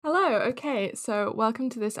So welcome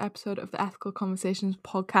to this episode of the Ethical Conversations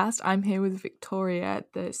podcast. I'm here with Victoria,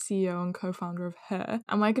 the CEO and co-founder of Hurr,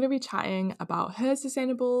 and we're going to be chatting about her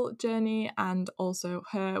sustainable journey and also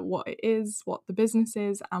Hurr, what it is, what the business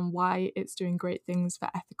is, and why it's doing great things for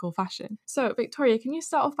ethical fashion. So Victoria, can you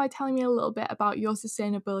start off by telling me a little bit about your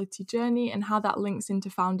sustainability journey and how that links into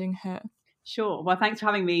founding Hurr? Sure. Well, thanks for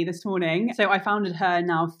having me this morning. So I founded Hurr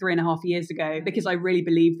now 3.5 years ago because I really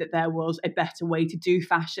believed that there was a better way to do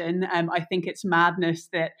fashion. I think it's madness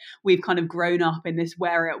that we've kind of grown up in this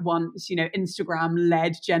wear it once,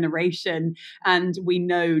 Instagram-led generation. And we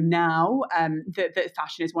know now that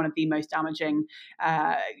fashion is one of the most damaging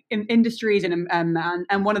industries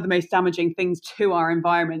and one of the most damaging things to our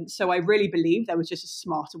environment. So I really believe there was just a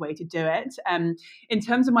smarter way to do it. In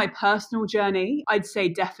terms of my personal journey, I'd say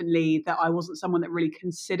definitely that I wasn't someone that really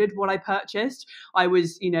considered what I purchased. I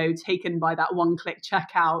was, taken by that one-click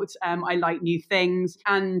checkout. I like new things.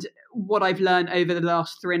 And what I've learned over the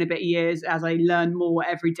last 3 and a bit years, as I learn more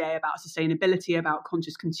every day about sustainability, about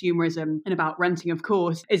conscious consumerism, and about renting, of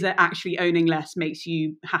course, is that actually owning less makes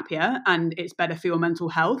you happier and it's better for your mental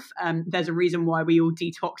health. There's a reason why we all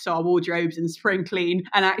detox our wardrobes and spring clean.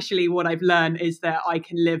 And actually what I've learned is that I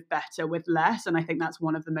can live better with less. And I think that's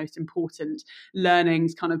one of the most important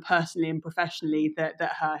learnings kind of personally and professionally that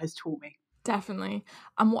Hurr has taught me. Definitely.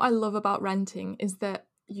 And what I love about renting is that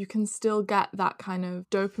you can still get that kind of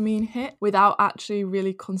dopamine hit without actually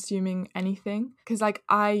really consuming anything. Because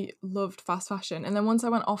I loved fast fashion. And then once I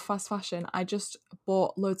went off fast fashion, I just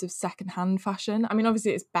bought loads of secondhand fashion. I mean,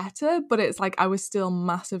 obviously it's better, but it's I was still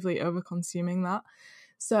massively over consuming that.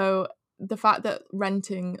 So the fact that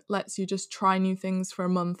renting lets you just try new things for a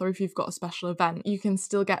month, or if you've got a special event, you can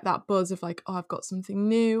still get that buzz of I've got something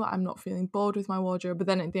new, I'm not feeling bored with my wardrobe, but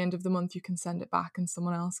then at the end of the month you can send it back and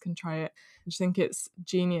someone else can try it. I just think it's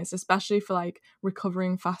genius, especially for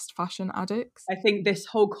recovering fast fashion addicts. I think this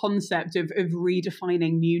whole concept of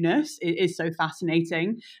redefining newness is so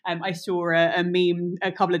fascinating. I saw a meme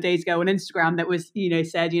a couple of days ago on Instagram that was,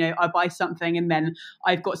 said, I buy something and then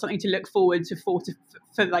I've got something to look forward to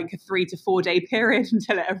for a 3 to 4 day period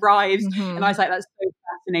until it arrives. Mm-hmm. And I was like, that's so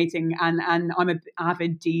fascinating. And I'm an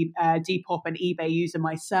avid Depop and eBay user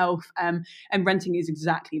myself. And renting is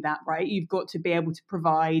exactly that, right? You've got to be able to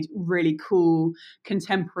provide really cool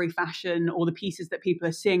contemporary fashion or the pieces that people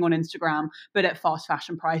are seeing on Instagram, but at fast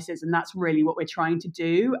fashion prices. And that's really what we're trying to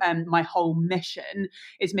do. My whole mission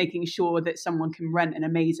is making sure that someone can rent an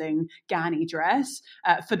amazing Ganni dress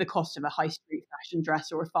for the cost of a high street fashion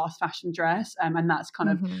dress or a fast fashion dress. And that's kind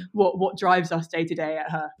of what drives us day to day at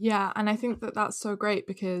Hurr. Yeah, and I think that that's so great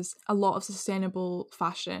because a lot of sustainable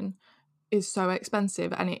fashion is so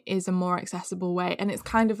expensive and it is a more accessible way, and it's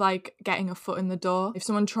kind of like getting a foot in the door. If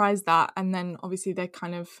someone tries that and then obviously they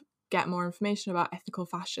kind of get more information about ethical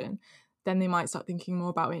fashion, then they might start thinking more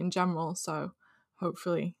about it in general. So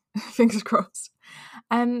hopefully, fingers crossed.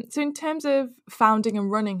 So in terms of founding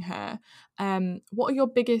and running Hurr, what are your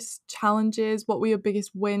biggest challenges? What were your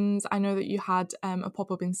biggest wins? I know that you had a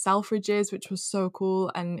pop-up in Selfridges, which was so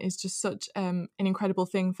cool and is just such an incredible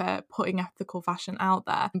thing for putting ethical fashion out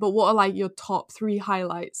there. But what are your top 3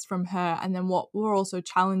 highlights from Hurr? And then what were also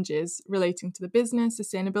challenges relating to the business,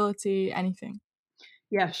 sustainability, anything?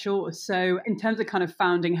 Yeah, sure. So in terms of kind of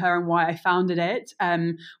founding Hurr and why I founded it,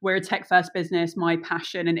 we're a tech-first business. My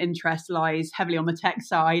passion and interest lies heavily on the tech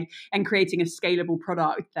side and creating a scalable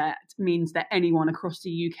product that means that anyone across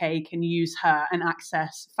the UK can use Hurr and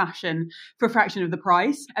access fashion for a fraction of the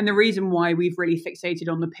price. And the reason why we've really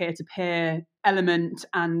fixated on the peer-to-peer element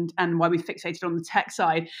and why we fixated on the tech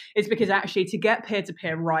side is because actually to get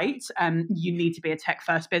peer-to-peer right, you need to be a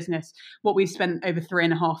tech-first business. What we've spent over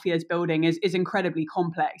 3.5 years building is incredibly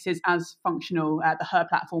complex, is as functional, the Hurr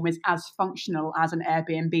platform is as functional as an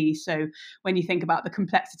Airbnb. So when you think about the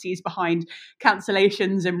complexities behind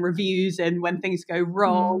cancellations and reviews and when things go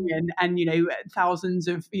wrong and thousands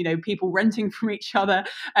of people renting from each other,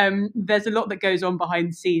 there's a lot that goes on behind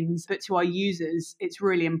the scenes. But to our users, it's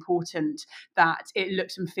really important that it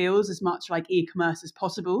looks and feels as much like e-commerce as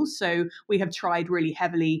possible. So we have tried really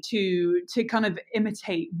heavily to kind of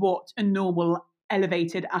imitate what a normal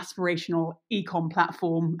elevated aspirational e-com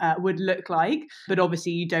platform would look like, but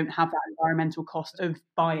obviously you don't have that environmental cost of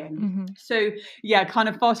buying. So yeah, kind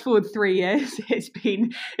of fast forward 3 years, it's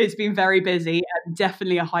been very busy.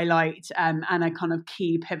 Definitely a highlight and a kind of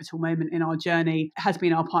key pivotal moment in our journey has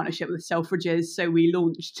been our partnership with Selfridges. So we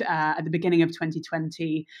launched at the beginning of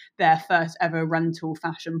 2020 their first ever rental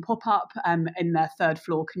fashion pop-up in their 3rd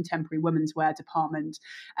floor contemporary women's wear department,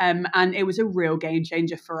 and it was a real game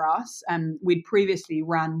changer for us. We'd previously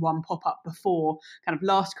ran one pop-up before kind of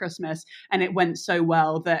last Christmas, and it went so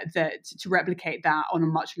well that to replicate that on a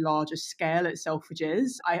much larger scale at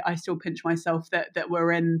Selfridges, I still pinch myself that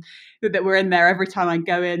we're in there every time I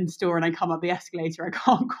go in store and I come up the escalator. I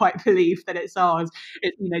can't quite believe that it's ours.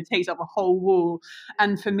 It takes up a whole wall.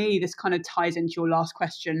 And for me, this kind of ties into your last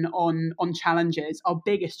question on challenges. Our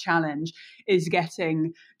biggest challenge is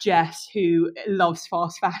getting Jess, who loves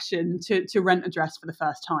fast fashion, to rent a dress for the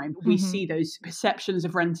first time. We see those perceptions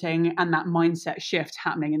of renting and that mindset shift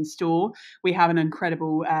happening in store. We have an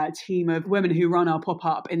incredible team of women who run our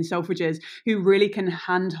pop-up in Selfridges who really can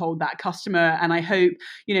handhold that customer, and I hope,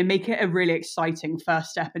 make it a really exciting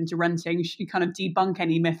first step into renting. You kind of debunk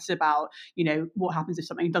any myths about, what happens if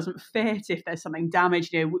something doesn't fit, if there's something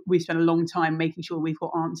damaged. We spent a long time making sure we've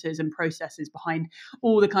got answers and processes behind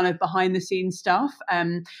all the kind of behind the scenes stuff.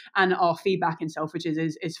 And our feedback in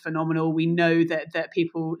Selfridges is phenomenal. We know that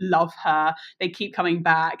people love her. They keep coming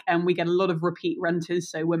back, and we get a lot of repeat renters.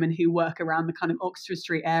 So women who work around the kind of Oxford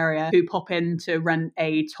Street area who pop in to rent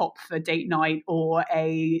a top for date night or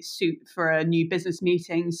a suit for a new business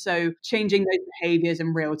meeting. So changing those behaviors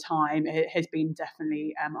in real time, it has been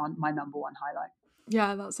definitely on my number one highlight.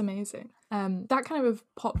 Yeah, that's amazing. That kind of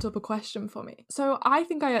popped up a question for me. So I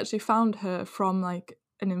think I actually found her from like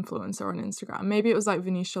an influencer on Instagram. Maybe it was like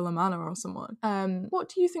Venetia Lamana or someone. What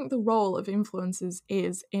do you think the role of influencers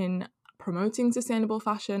is in promoting sustainable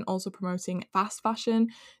fashion, also promoting fast fashion?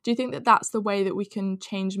 Do you think that that's the way that we can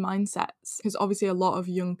change mindsets? Because obviously a lot of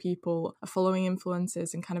young people are following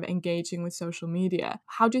influencers and kind of engaging with social media.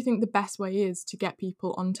 How do you think the best way is to get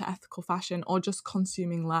people onto ethical fashion or just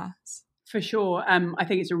consuming less? For sure. I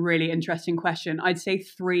think it's a really interesting question. I'd say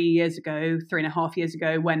 3.5 years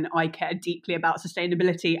ago, when I cared deeply about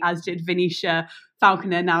sustainability, as did Venetia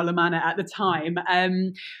Falconer, now Lamanna at the time.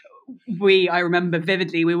 I remember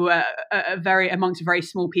vividly, we were amongst very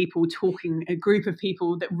small people talking, a group of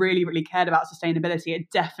people that really, really cared about sustainability. It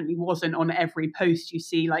definitely wasn't on every post you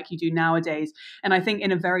see like you do nowadays. And I think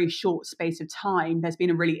in a very short space of time, there's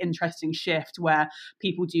been a really interesting shift where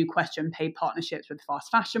people do question paid partnerships with fast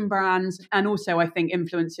fashion brands. And also I think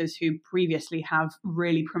influencers who previously have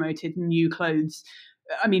really promoted new clothes,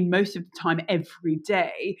 I mean, most of the time, every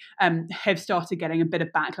day, have started getting a bit of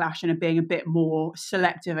backlash and are being a bit more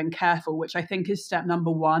selective and careful, which I think is step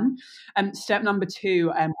number one. Step number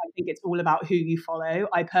two, I think it's all about who you follow.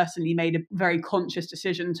 I personally made a very conscious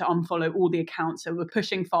decision to unfollow all the accounts that were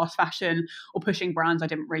pushing fast fashion or pushing brands I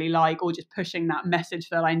didn't really like, or just pushing that message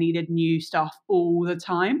that I needed new stuff all the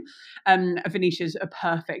time. Venetia's a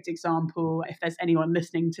perfect example. If there's anyone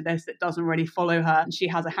listening to this that doesn't already follow her, she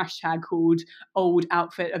has a hashtag called Old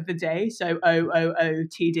Outfit of the Day, so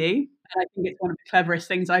OOOTD. And I think it's one of the cleverest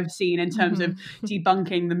things I've seen in terms of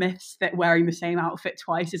debunking the myths that wearing the same outfit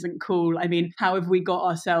twice isn't cool. I mean, how have we got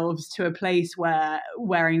ourselves to a place where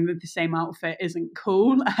wearing the same outfit isn't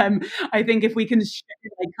cool? I think if we can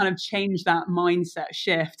kind of change that mindset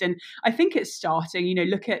shift, and I think it's starting,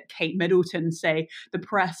 look at Kate Middleton, say the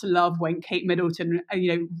press love when Kate Middleton,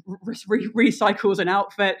 recycles an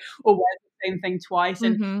outfit or wears same thing twice.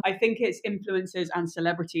 And I think it's influencers and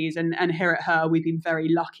celebrities, and here at Hurr, we've been very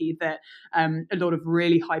lucky that a lot of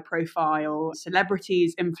really high profile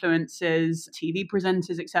celebrities, influencers, TV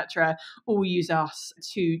presenters, etc., all use us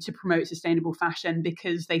to promote sustainable fashion,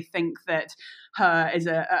 because they think that Hurr is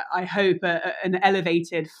I hope an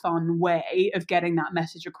elevated, fun way of getting that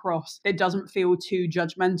message across that doesn't feel too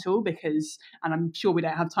judgmental, because, and I'm sure we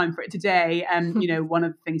don't have time for it today, one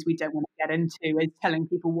of the things we don't want to get into is telling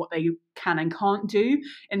people what they can and can't do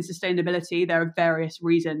in sustainability. There are various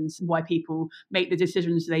reasons why people make the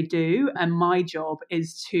decisions they do, and my job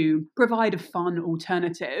is to provide a fun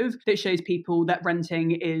alternative that shows people that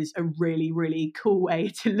renting is a really, really cool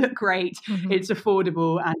way to look great. It's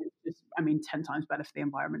affordable, and it's just, 10 times better for the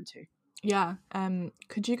environment too. Yeah.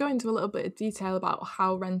 Could you go into a little bit of detail about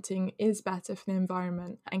how renting is better for the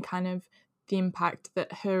environment and kind of the impact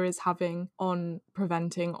that Hurr is having on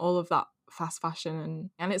preventing all of that fast fashion?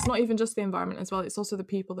 And it's not even just the environment as well, it's also the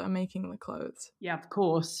people that are making the clothes. Yeah, of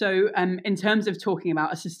course. So in terms of talking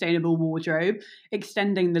about a sustainable wardrobe,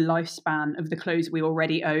 extending the lifespan of the clothes we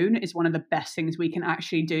already own is one of the best things we can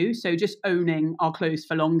actually do. So just owning our clothes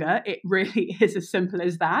for longer, it really is as simple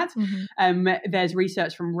as that. There's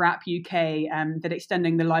research from Wrap UK that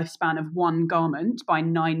extending the lifespan of one garment by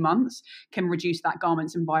 9 months can reduce that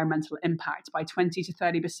garment's environmental impact by 20 to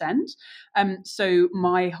 30%. So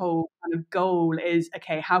my whole kind of goal is,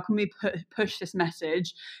 okay, how can we push this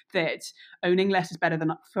message that owning less is better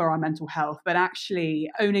than for our mental health, but actually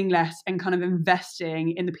owning less and kind of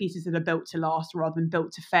investing in the pieces that are built to last rather than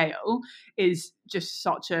built to fail is just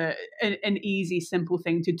such an easy, simple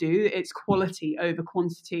thing to do. It's quality over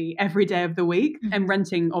quantity every day of the week. Mm-hmm. And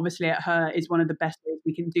renting, obviously, at Hurr is one of the best ways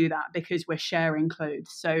we can do that, because we're sharing clothes.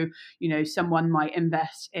 So, someone might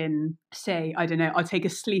invest in, say, I don't know, I'll take a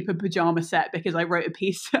sleeper pajama set because I wrote a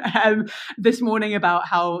piece this morning about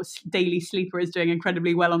how Daily Sleeper is doing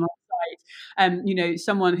incredibly well on our site.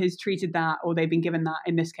 Someone has treated that, or they've been given that,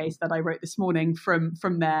 in this case that I wrote this morning, from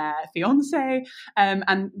their fiance,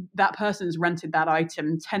 and that person's rented that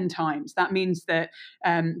item 10 times. That means that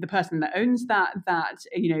the person that owns that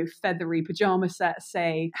feathery pajama set,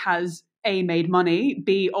 say, has A, made money,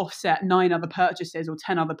 B, offset 9 other purchases or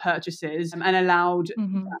 10 other purchases, and allowed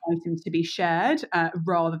that item to be shared,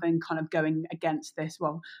 rather than kind of going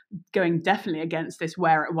definitely against this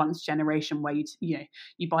wear at once generation, where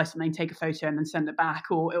you buy something, take a photo and then send it back,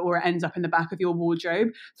 or it ends up in the back of your wardrobe.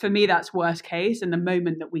 For me, that's worst case. And the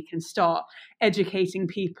moment that we can start educating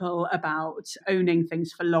people about owning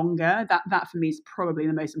things for longer, that for me is probably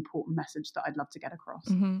the most important message that I'd love to get across.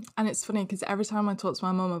 Mm-hmm. And it's funny because every time I talk to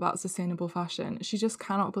my mum about sustainable fashion, she just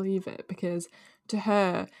cannot believe it, because to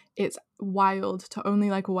her it's wild to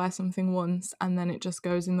only wear something once and then it just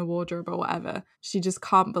goes in the wardrobe or whatever. She just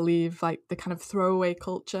can't believe the kind of throwaway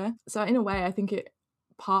culture. So in a way, I think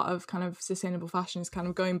part of kind of sustainable fashion is kind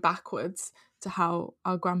of going backwards to how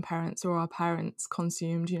our grandparents or our parents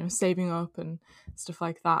consumed, saving up and stuff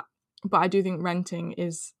like that. But I do think renting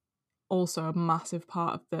is also a massive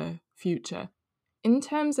part of the future. In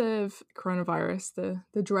terms of coronavirus,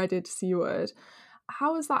 the dreaded C word,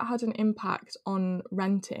 how has that had an impact on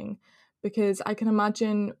renting? Because I can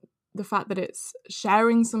imagine the fact that it's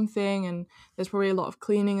sharing something and there's probably a lot of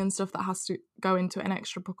cleaning and stuff that has to go into it and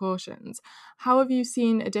extra precautions. How have you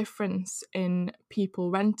seen a difference in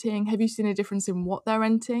people renting? Have you seen a difference in what they're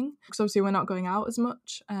renting? Because obviously we're not going out as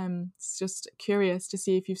much. It's just curious to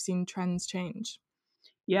see if you've seen trends change.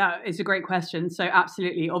 Yeah, it's a great question. So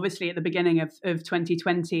absolutely. Obviously, at the beginning of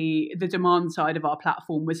 2020, the demand side of our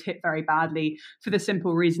platform was hit very badly for the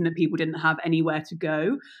simple reason that people didn't have anywhere to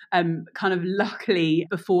go. Kind of luckily,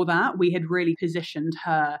 before that, we had really positioned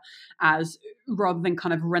Hurr as, rather than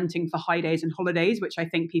kind of renting for high days and holidays, which I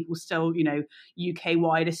think people still,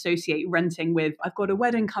 UK-wide associate renting with, I've got a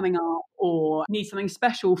wedding coming up or need something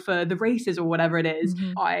special for the races or whatever it is.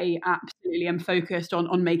 Mm-hmm. I absolutely am focused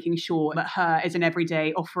on making sure that Hurr is an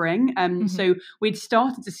everyday offering. So we'd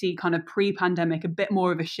started to see kind of pre-pandemic a bit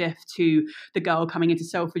more of a shift to the girl coming into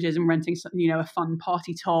Selfridges and renting, a fun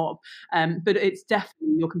party top. But it's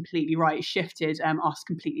definitely, you're completely right, shifted us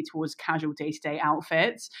completely towards casual day-to-day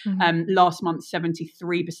outfits. Last month,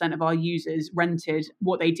 73% of our users rented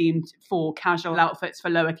what they deemed for casual outfits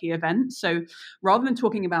for lower key events. So rather than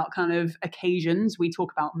talking about kind of occasions, we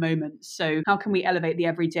talk about moments. So how can we elevate the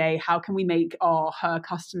everyday? How can we make our Hurr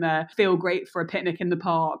customer feel great for a picnic in the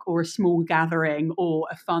park or a small gathering or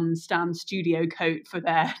a fun Stan Studio coat for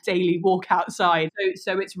their daily walk outside?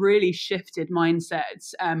 So it's really shifted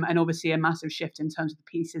mindsets, and obviously a massive shift in terms of the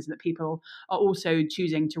pieces that people are also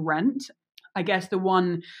choosing to rent. I guess the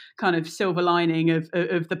one kind of silver lining of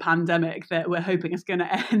the pandemic that we're hoping is going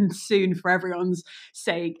to end soon for everyone's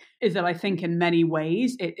sake is that I think in many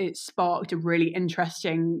ways it sparked a really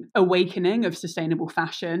interesting awakening of sustainable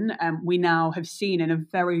fashion. We now have seen in a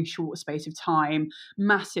very short space of time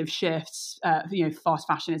massive shifts. Fast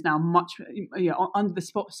fashion is now much under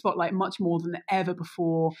the spotlight much more than ever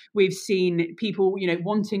before. We've seen people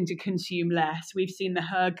wanting to consume less. We've seen the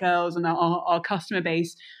Hurr girls and our customer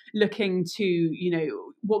base looking to,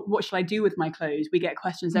 what shall I do with my clothes? We get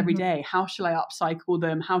questions every day. How shall I upcycle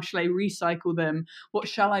them? How shall I recycle them? What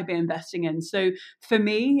shall I be investing in? So for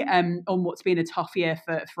me, on what's been a tough year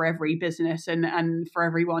for every business and for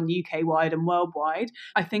everyone UK-wide and worldwide,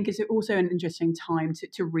 I think it's also an interesting time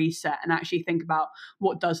to reset and actually think about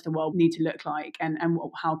what does the world need to look like and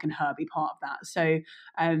how can Hurr be part of that. So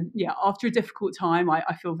after a difficult time,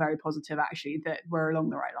 I feel very positive actually that we're along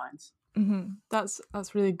the right lines.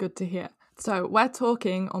 That's really good to hear. So we're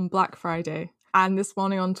talking on Black Friday, and this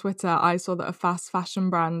morning on Twitter I saw that a fast fashion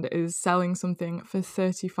brand is selling something for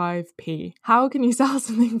 35p. How can you sell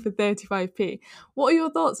something for 35p? What are your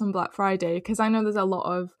thoughts on Black Friday? Because I know there's a lot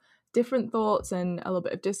of different thoughts and a little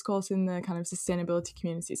bit of discourse in the kind of sustainability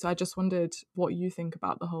community, so I just wondered what you think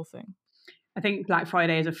about the whole thing. I think Black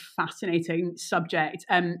Friday is a fascinating subject.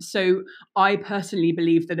 So I personally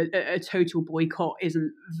believe that a total boycott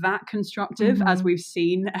isn't that constructive, as we've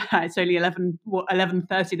seen. It's only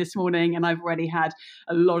 11:30 this morning, and I've already had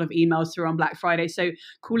a lot of emails through on Black Friday. So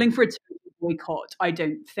calling for a total boycott, I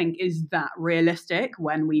don't think is that realistic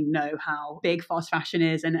when we know how big fast fashion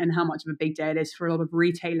is and how much of a big day it is for a lot of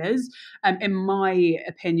retailers. In my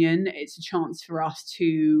opinion, it's a chance for us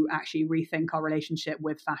to actually rethink our relationship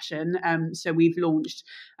with fashion. So we've launched,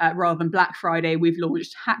 rather than Black Friday, we've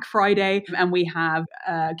launched Hack Friday, and we have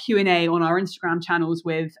Q&A on our Instagram channels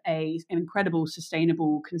with an incredible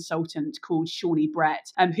sustainable consultant called Shawnee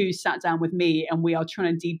Brett, who sat down with me, and we are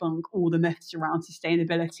trying to debunk all the myths around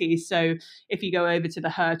sustainability. So if you go over to the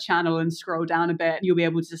Hurr channel and scroll down a bit, you'll be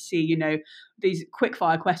able to see, these quick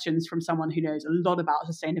fire questions from someone who knows a lot about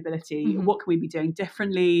sustainability. What can we be doing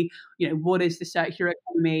differently? What is the circular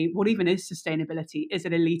economy? What even is sustainability? Is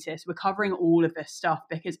it elitist? We're covering all of this stuff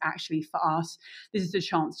because actually for us, this is a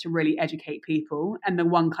chance to really educate people. And the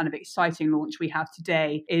one kind of exciting launch we have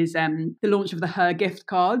today is the launch of the Hurr gift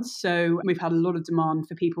cards. So we've had a lot of demand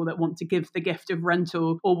for people that want to give the gift of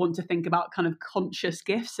rental or want to think about kind of conscious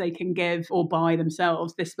gifts they can give or buy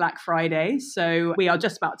themselves this Black Friday. So we are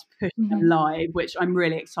just about to push them live, which I'm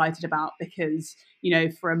really excited about because,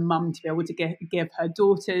 for a mum to be able to give her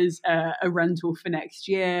daughters a rental for next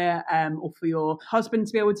year, or for your husband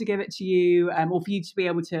to be able to give it to you, or for you to be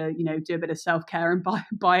able to, do a bit of self-care and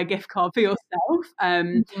buy a gift card for yourself.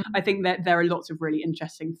 I think that there are lots of really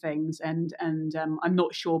interesting things, and I'm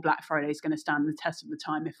not sure Black Friday is going to stand the test of the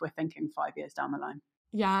time if we're thinking 5 years down the line.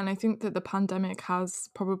 Yeah, and I think that the pandemic has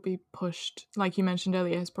probably pushed, like you mentioned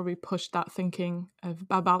earlier, has probably pushed that thinking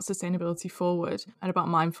about sustainability forward and about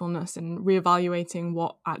mindfulness and reevaluating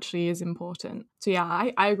what actually is important. So yeah,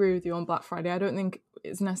 I agree with you on Black Friday. I don't think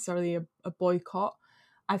it's necessarily a boycott.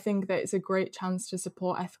 I think that it's a great chance to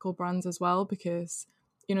support ethical brands as well because,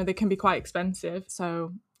 they can be quite expensive.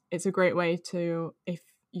 So it's a great way to, if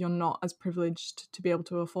you're not as privileged to be able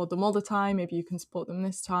to afford them all the time, maybe you can support them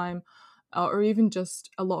this time. Or even just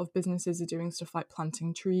a lot of businesses are doing stuff like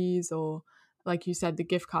planting trees or, like you said, the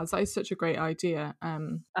gift cards. That is such a great idea.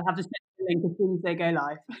 I'll have to send the link as soon as they go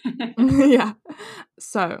live. Yeah.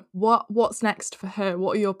 So what's next for Hurr?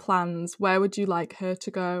 What are your plans? Where would you like Hurr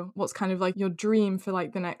to go? What's kind of like your dream for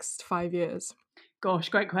like the next 5 years? Gosh,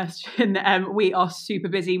 great question. We are super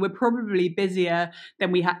busy. We're probably busier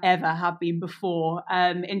than we ever have been before.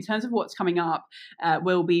 In terms of what's coming up,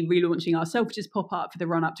 we'll be relaunching our Selfridges pop-up for the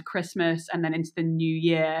run-up to Christmas and then into the new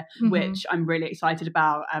year, which I'm really excited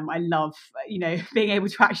about. I love, being able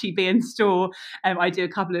to actually be in store. I do a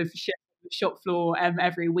couple of shop floor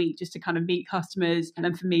every week just to kind of meet customers, and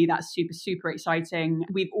then for me that's super exciting.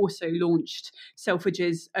 We've also launched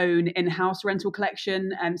Selfridges' own in-house rental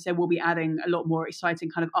collection, and so we'll be adding a lot more exciting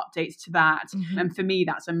kind of updates to that. And for me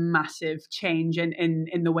that's a massive change in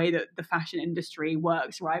the way that the fashion industry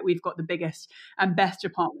works, right? We've got the biggest and best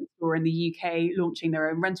department store in the UK launching their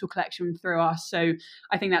own rental collection through us, so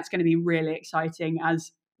I think that's going to be really exciting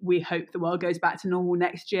as we hope the world goes back to normal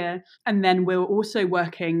next year. And then we're also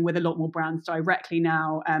working with a lot more brands directly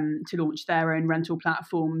now to launch their own rental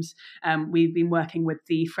platforms. We've been working with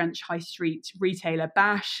the French high street retailer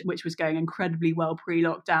Bash, which was going incredibly well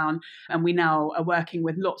pre-lockdown. And we now are working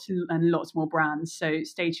with lots and lots more brands. So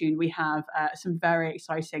stay tuned. We have some very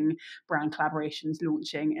exciting brand collaborations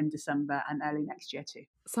launching in December and early next year too.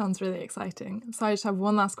 Sounds really exciting. So I just have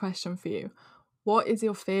one last question for you. What is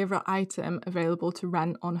your favourite item available to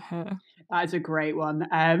rent on Hurr? That's a great one.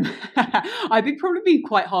 I'd probably be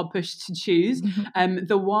quite hard pushed to choose.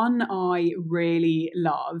 The one I really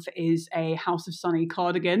love is a House of Sunny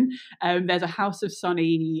cardigan. There's a House of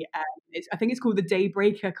Sunny, I think it's called the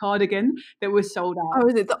Daybreaker cardigan that was sold out. Oh,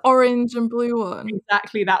 is it the orange and blue one?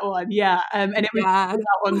 Exactly that one, yeah. And it was sold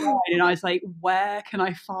out online, and I was like, where can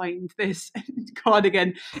I find this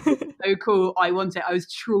cardigan? So cool, I want it. I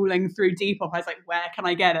was trawling through Depop. I was like, where can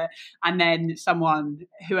I get it? And then someone,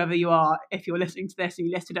 whoever you are, if you're listening to this and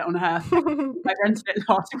you listed it on Hurr, I rented it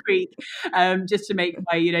last week, just to make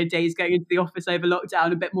my days going into the office over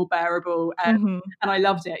lockdown a bit more bearable. And I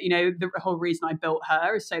loved it. The whole reason I built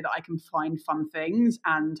Hurr is so that I can find fun things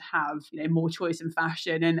and have more choice in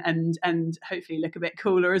fashion and hopefully look a bit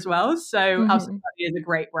cooler as well. So House of Sunny is a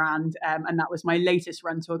great brand, and that was my latest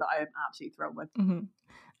rental that I'm absolutely thrilled with.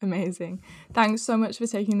 Amazing. Thanks so much for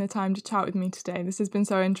taking the time to chat with me today. This has been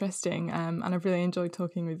so interesting, and I've really enjoyed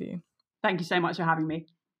talking with you. Thank you so much for having me.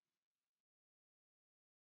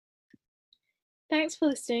 Thanks for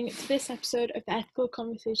listening to this episode of the Ethical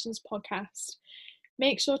Conversations podcast.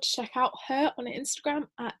 Make sure to check out Hurr on Instagram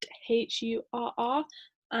at HURR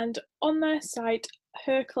and on their site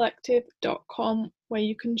hurrcollective.com, where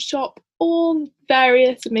you can shop all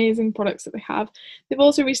various amazing products that they have. They've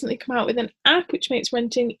also recently come out with an app which makes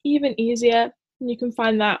renting even easier, and you can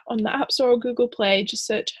find that on the App Store or Google Play. Just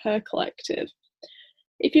search Hurr Collective.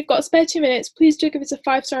 If you've got a spare 2 minutes, please do give us a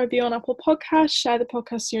 5-star review on Apple Podcasts, share the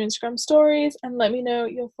podcast to your Instagram stories, and let me know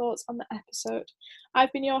your thoughts on the episode.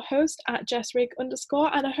 I've been your host at JessRig_,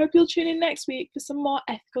 and I hope you'll tune in next week for some more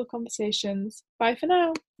ethical conversations. Bye for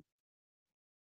now.